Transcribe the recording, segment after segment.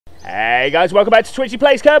Hey guys, welcome back to Twitchi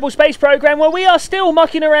Plays Kerbal Space Program, where we are still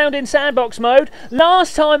mucking around in Sandbox mode.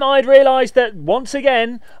 Last time I'd realised that, once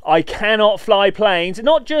again, I cannot fly planes.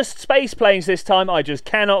 Not just space planes this time, I just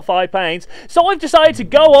cannot fly planes. So I've decided to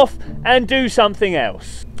go off and do something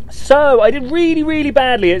else. So, I did really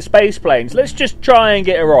badly at space planes. Let's just try and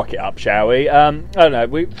get a rocket up, shall we? I don't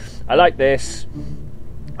know, I like this.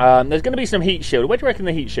 There's going to be some heat shield. Where do you reckon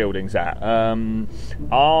the heat shielding's at?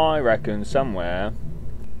 I reckon somewhere...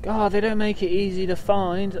 God, they don't make it easy to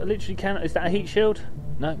find. I literally cannot... Is that a heat shield?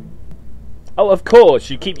 No. Oh, of course,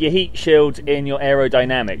 you keep your heat shields in your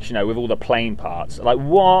aerodynamics, you know, with all the plane parts. Like,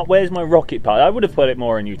 what? Where's my rocket part? I would have put it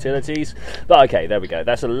more in utilities. But, okay, there we go.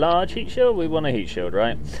 That's a large heat shield. We want a heat shield,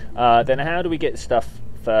 right? Then how do we get stuff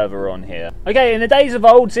further on here? Okay, in the days of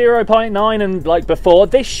old 0.9 and, like, before,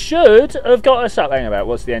 this should have got us up. Hang about,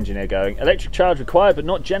 what's the engineer going? Electric charge required, but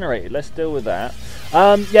not generated. Let's deal with that.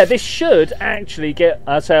 Yeah, this should actually get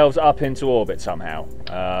ourselves up into orbit somehow.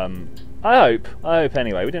 I hope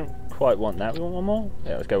anyway. We didn't quite want that. We want one more?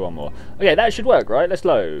 Yeah, let's go one more. Okay, that should work, right? Let's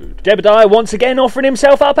load. Jebediah once again offering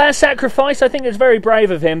himself up as sacrifice. I think it's very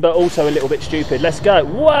brave of him, but also a little bit stupid. Let's go.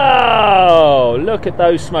 Whoa! Look at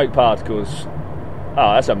those smoke particles.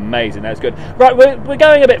 Oh, that's amazing. That's good. Right, we're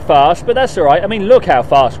going a bit fast, but that's all right. I mean, look how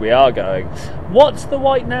fast we are going. What's the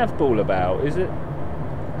white nav ball about? Is it...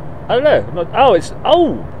 I don't know.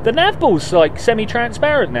 Oh, the nav ball's like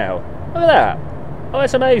semi-transparent now. Look at that. Oh,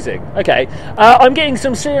 that's amazing. Okay, I'm getting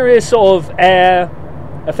some serious sort of air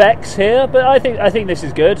effects here, but I think this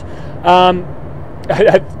is good.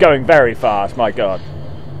 Going very fast. My God.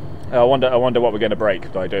 I wonder what we're going to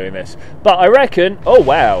break by doing this. But I reckon. Oh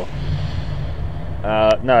wow.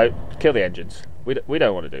 No, kill the engines. We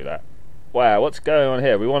don't want to do that. Wow, what's going on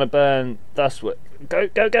here? We want to burn dust. Go!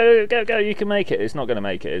 You can make it. It's not going to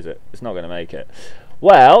make it, is it? It's not going to make it.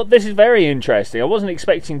 Well, this is very interesting. I wasn't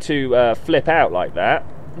expecting to flip out like that.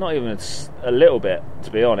 Not even a little bit,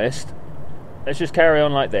 to be honest. Let's just carry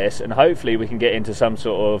on like this, and hopefully we can get into some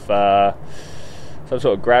sort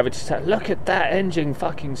of gravity. Look at that engine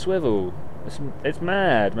fucking swivel. It's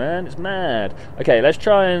mad, man. It's mad. Okay, let's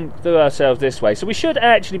try and do ourselves this way. So we should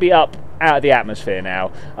actually be up out of the atmosphere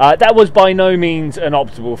now. That was by no means an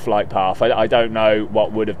optimal flight path. I don't know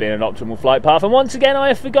what would have been an optimal flight path. And once again, I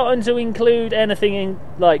have forgotten to include anything in,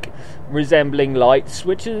 like, resembling lights,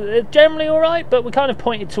 which is generally all right, but we're kind of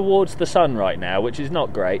pointed towards the sun right now, which is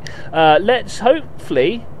not great. Let's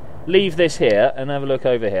hopefully leave this here and have a look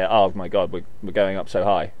over here. Oh, my God, we're going up so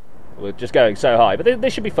high. We're just going so high, but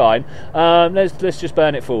this should be fine. Let's just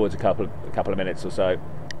burn it forwards a couple of minutes or so.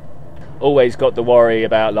 Always got the worry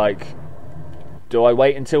about, like, do I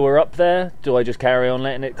wait until we're up there? Do I just carry on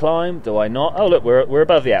letting it climb? Do I not? Oh look, we're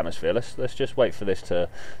above the atmosphere. Let's just wait for this to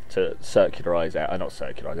circularize out. Not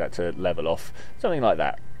circularize out, to level off. Something like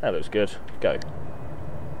that. That looks good. Go.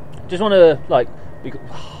 Just want to like. Look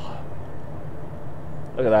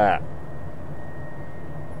at that.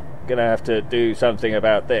 Gonna have to do something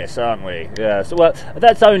about this, aren't we? Yeah, so well,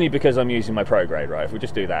 that's only because I'm using my prograde, right? If we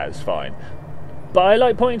just do that, it's fine. But I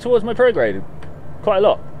like pointing towards my prograde quite a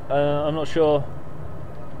lot. I'm not sure.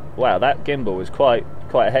 Wow, that gimbal is quite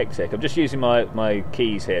hectic. I'm just using my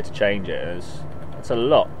keys here to change it. That's a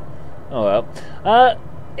lot. Oh well.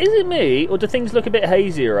 Is it me, or do things look a bit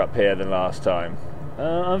hazier up here than last time?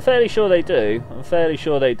 I'm fairly sure they do.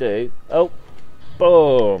 Oh,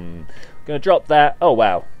 boom. Gonna drop that. Oh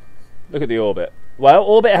wow. Look at the orbit. Well,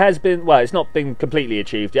 orbit has been... Well, it's not been completely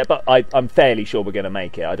achieved yet, but I'm fairly sure we're going to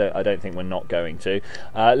make it. I don't think we're not going to.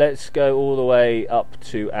 Let's go all the way up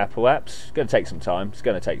to Apoaps. It's going to take some time.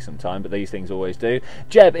 But these things always do.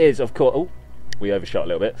 Jeb is, of course... Oh, we overshot a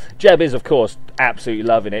little bit. Jeb is, of course, absolutely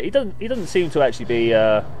loving it. He doesn't seem to actually be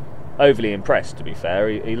overly impressed, to be fair.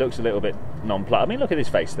 He looks a little bit nonplussed. I mean, look at his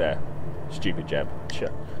face there. Stupid Jeb.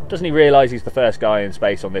 Sure. Doesn't he realise he's the first guy in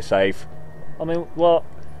space on this save? I mean, what...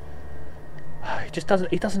 He just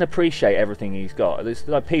doesn't. He doesn't appreciate everything he's got. There's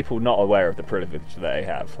like people not aware of the privilege they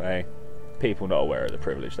have. Eh? People not aware of the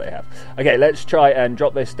privilege they have. Okay, let's try and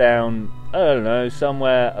drop this down. I don't know,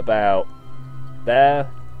 somewhere about there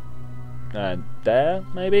and there,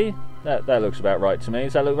 maybe. That looks about right to me.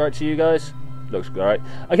 Does that look right to you guys? Looks great.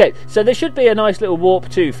 Okay, so there should be a nice little warp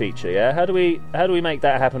 2 feature. Yeah. How do we make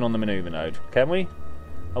that happen on the maneuver node? Can we?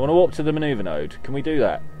 I want to warp to the maneuver node. Can we do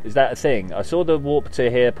that? Is that a thing? I saw the warp to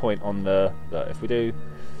here point on the... If we do...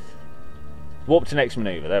 Warp to next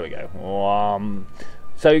maneuver. There we go.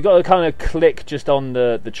 So you've got to kind of click just on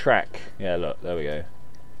the track. Yeah, look. There we go.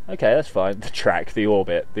 Okay, that's fine. The track, the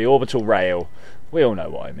orbit, the orbital rail. We all know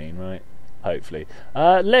what I mean, right? Hopefully.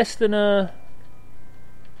 Less than a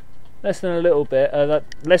little bit.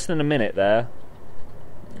 Less than a minute there.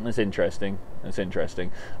 That's interesting. That's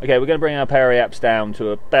interesting. Okay, we're going to bring our periaps down to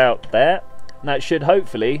about there. And that should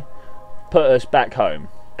hopefully put us back home.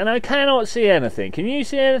 And I cannot see anything. Can you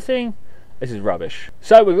see anything? This is rubbish.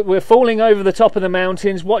 So we're falling over the top of the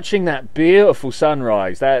mountains, watching that beautiful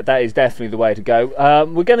sunrise. That is definitely the way to go.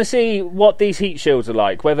 We're going to see what these heat shields are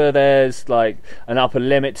like, whether there's like an upper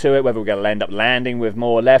limit to it, whether we're going to end up landing with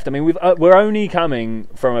more left. I mean, we're only coming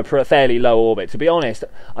from a fairly low orbit. To be honest,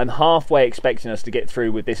 I'm halfway expecting us to get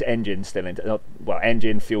through with this engine still intact. Well,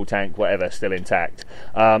 engine, fuel tank, whatever, still intact.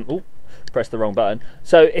 Ooh, pressed the wrong button.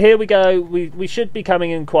 So here we go. We should be coming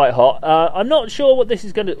in quite hot. I'm not sure what this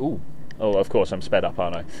is going to... Ooh. Oh, of course, I'm sped up,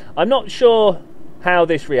 aren't I? I'm not sure how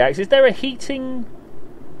this reacts. Is there a heating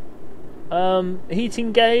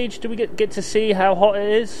gauge? Do we get to see how hot it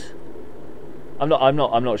is? I'm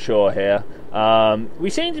not sure here.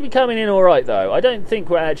 We seem to be coming in all right, though. I don't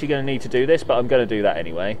think we're actually going to need to do this, but I'm going to do that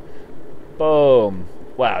anyway. Boom!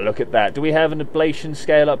 Wow, look at that. Do we have an ablation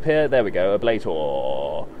scale up here? There we go.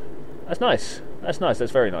 Ablator. That's nice. That's nice.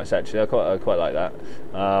 That's very nice, actually. I quite like that.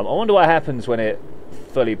 I wonder what happens when it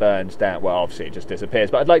fully burns down. Well, obviously it just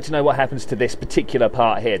disappears, but I'd like to know what happens to this particular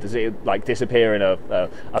part here. Does it like disappear in a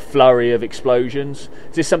flurry of explosions?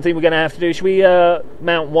 Is this something we're going to have to do? Should we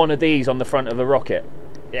mount one of these on the front of the rocket?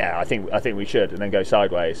 Yeah, I think we should, and then go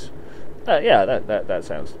sideways. Yeah, that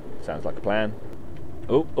sounds like a plan.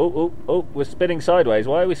 Oh, we're spinning sideways.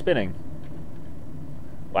 Why are we spinning?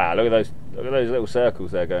 Wow, look at those little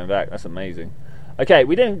circles there going back. That's amazing. Okay,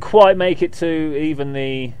 we didn't quite make it to even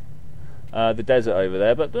the desert over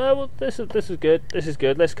there, but well, this is good. This is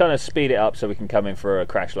good. Let's kind of speed it up so we can come in for a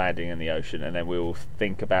crash landing in the ocean, and then we'll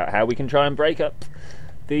think about how we can try and break up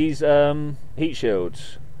these heat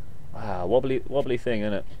shields. Wow, wobbly thing,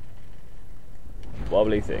 isn't it?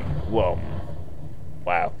 Wobbly thing. Whoa!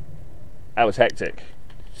 Wow, that was hectic.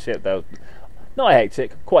 Shit, that was not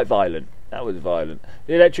hectic, quite violent. That was violent.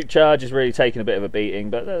 The electric charge is really taking a bit of a beating,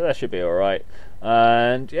 but that should be all right.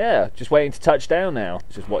 And yeah, just waiting to touch down now.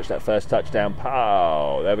 Let's just watch that first touchdown.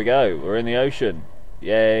 Pow! There we go. We're in the ocean.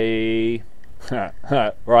 Yay!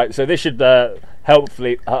 Right. So this should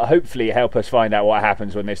hopefully help us find out what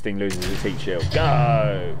happens when this thing loses its heat shield.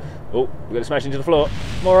 Go! Oh, we're gonna smash into the floor.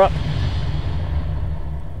 More up.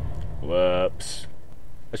 Whoops.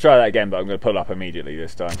 Let's try that again, but I'm going to pull up immediately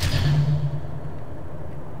this time.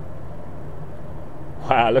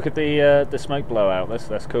 Wow, look at the smoke blowout.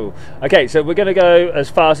 That's cool. Okay, so we're going to go as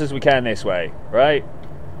fast as we can this way, right?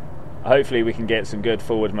 Hopefully we can get some good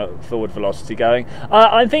forward velocity going.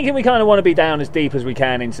 I'm thinking we kind of want to be down as deep as we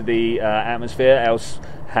can into the atmosphere, else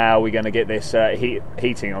how are we going to get this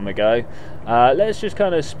heating on the go? Let's just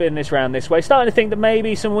kind of spin this round this way. Starting to think that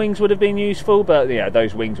maybe some wings would have been useful, but yeah,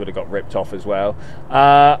 those wings would have got ripped off as well.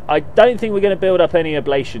 I don't think we're going to build up any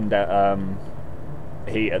ablation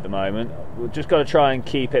heat at the moment. We've just got to try and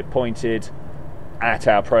keep it pointed at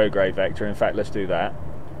our prograde vector. In fact, let's do that.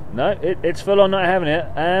 No, it's full on not having it,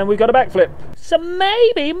 and we've got a backflip. So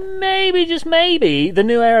maybe, just maybe, the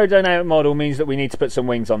new aerodynamic model means that we need to put some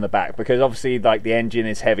wings on the back, because obviously, like, the engine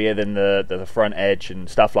is heavier than the front edge and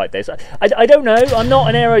stuff like this. I don't know. I'm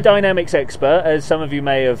not an aerodynamics expert, as some of you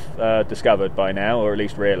may have discovered by now, or at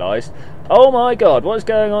least realised. Oh my God, what's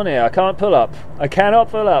going on here? I can't pull up. I cannot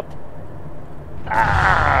pull up.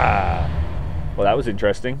 Ah! Well, that was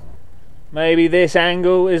interesting. Maybe this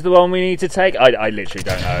angle is the one we need to take. I literally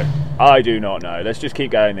don't know. I do not know. Let's just keep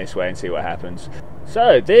going this way and see what happens.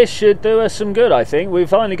 So this should do us some good, I think. We've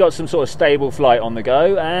finally got some sort of stable flight on the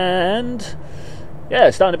go, and yeah,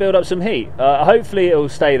 starting to build up some heat. Hopefully it'll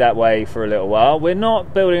stay that way for a little while. We're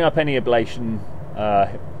not building up any ablation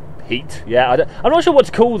heat. Yeah, I'm not sure what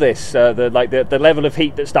to call this. The level of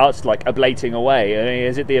heat that starts like ablating away. I mean,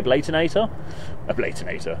 is it the ablatinator?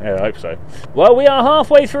 Ablatinator, yeah, I hope so. Well, we are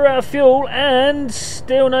halfway through our fuel and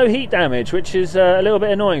still no heat damage, which is a little bit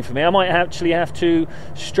annoying for me. I might actually have to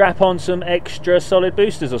strap on some extra solid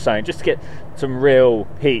boosters or something just to get some real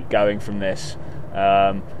heat going from this.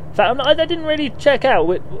 In fact, I didn't really check out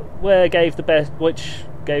which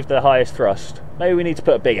gave the highest thrust. Maybe we need to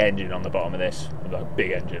put a big engine on the bottom of this. A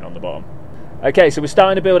big engine on the bottom. Okay, so we're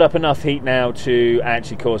starting to build up enough heat now to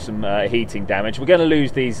actually cause some heating damage. We're going to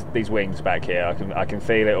lose these wings back here. I can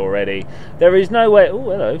feel it already. There is no way. Oh,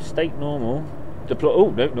 hello, state normal. Deploy.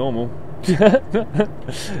 Oh, no, normal.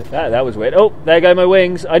 that was weird. Oh, there go my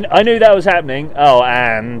wings. I knew that was happening. Oh,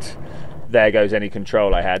 and there goes any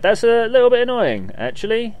control I had. That's a little bit annoying,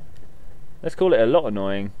 actually. Let's call it a lot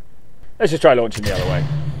annoying. Let's just try launching the other way.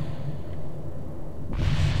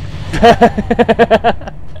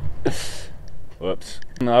 Whoops.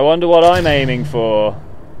 I wonder what I'm aiming for.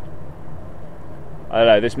 I don't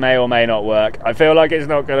know, this may or may not work. I feel like it's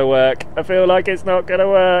not going to work. I feel like it's not going to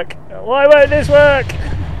work. Why won't this work?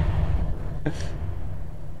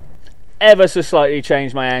 Ever so slightly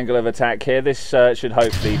change my angle of attack here. This should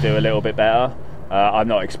hopefully do a little bit better. I'm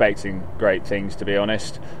not expecting great things, to be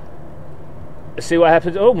honest. Let's see what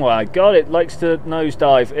happens. Oh my god, it likes to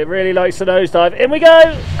nosedive. It really likes to nosedive. In we go!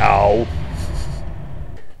 Oh.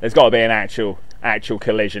 There's got to be an actual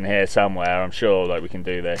collision here somewhere. I'm sure that we can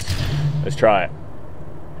do this. Let's try it.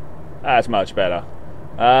 That's much better.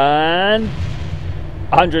 And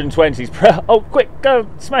 120s. Oh, quick, go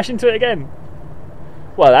smash into it again.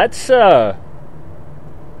 Well, that's a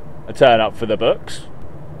turn up for the books.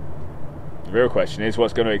 The real question is,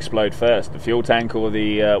 what's going to explode first, the fuel tank or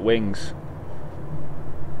the wings?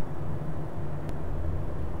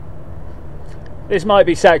 This might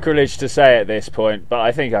be sacrilege to say at this point, but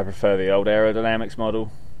I think I prefer the old aerodynamics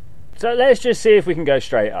model. So let's just see if we can go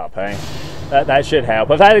straight up, eh? That should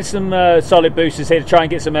help. I've added some solid boosters here to try and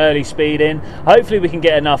get some early speed in. Hopefully we can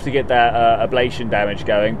get enough to get that ablation damage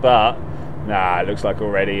going, but nah, it looks like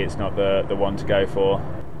already it's not the one to go for.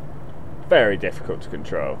 Very difficult to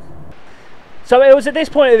control. So it was at this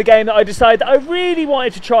point of the game that I decided that I really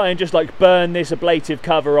wanted to try and just like burn this ablative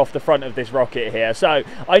cover off the front of this rocket here. So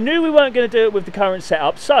I knew we weren't going to do it with the current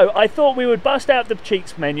setup, so I thought we would bust out the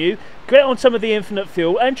cheats menu, get on some of the infinite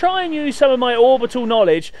fuel, and try and use some of my orbital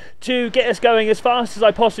knowledge to get us going as fast as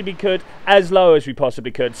I possibly could, as low as we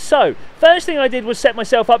possibly could. So first thing I did was set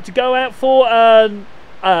myself up to go out for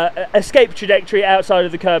escape trajectory outside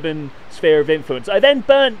of the Kerbal sphere of influence. I then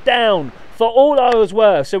burnt down for all I was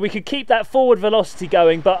worth, so we could keep that forward velocity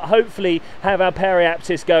going, but hopefully have our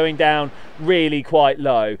periapsis going down really quite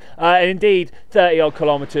low. And indeed, 30 odd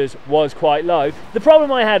kilometers was quite low. The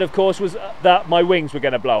problem I had, of course, was that my wings were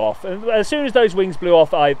going to blow off. And as soon as those wings blew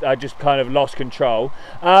off, I just kind of lost control.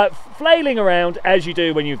 Flailing around, as you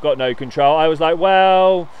do when you've got no control, I was like,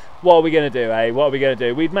 well, what are we going to do, eh? What are we going to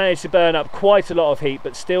do? We'd managed to burn up quite a lot of heat,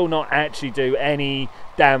 but still not actually do any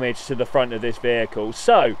damage to the front of this vehicle.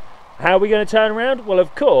 So how are we going to turn around? Well,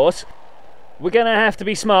 of course, we're going to have to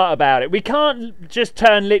be smart about it. We can't just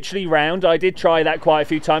turn literally round. I did try that quite a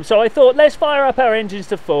few times. So I thought, let's fire up our engines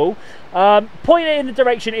to full, point it in the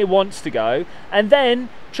direction it wants to go, and then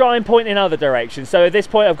try and point in other directions. So at this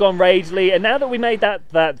point I've gone radially, and now that we made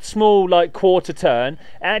that small like quarter turn, it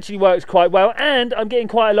actually works quite well, and I'm getting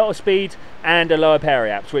quite a lot of speed and a lower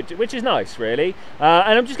periaps, which is nice, really.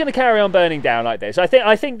 And I'm just going to carry on burning down like this. I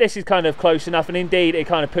think this is kind of close enough, and indeed it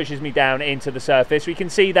kind of pushes me down into the surface. We can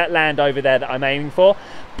see that land over there that I'm aiming for.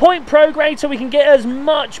 Point prograde so we can get as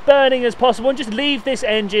much burning as possible and just leave this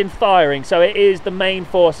engine firing so it is the main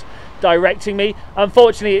force directing me.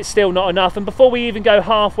 Unfortunately, it's still not enough, and before we even go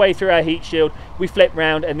halfway through our heat shield, we flip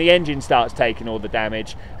round and the engine starts taking all the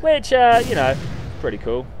damage, which, you know, pretty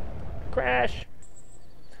cool. Crash.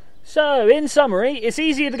 So, in summary, it's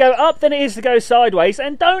easier to go up than it is to go sideways,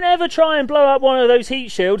 and don't ever try and blow up one of those heat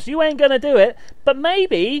shields. You ain't gonna do it, but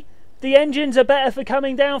maybe the engines are better for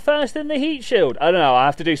coming down first than the heat shield. I don't know, I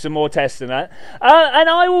have to do some more tests than that. And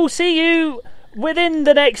I will see you within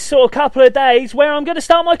the next sort of couple of days where I'm going to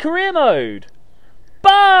start my career mode.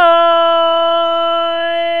 Bye!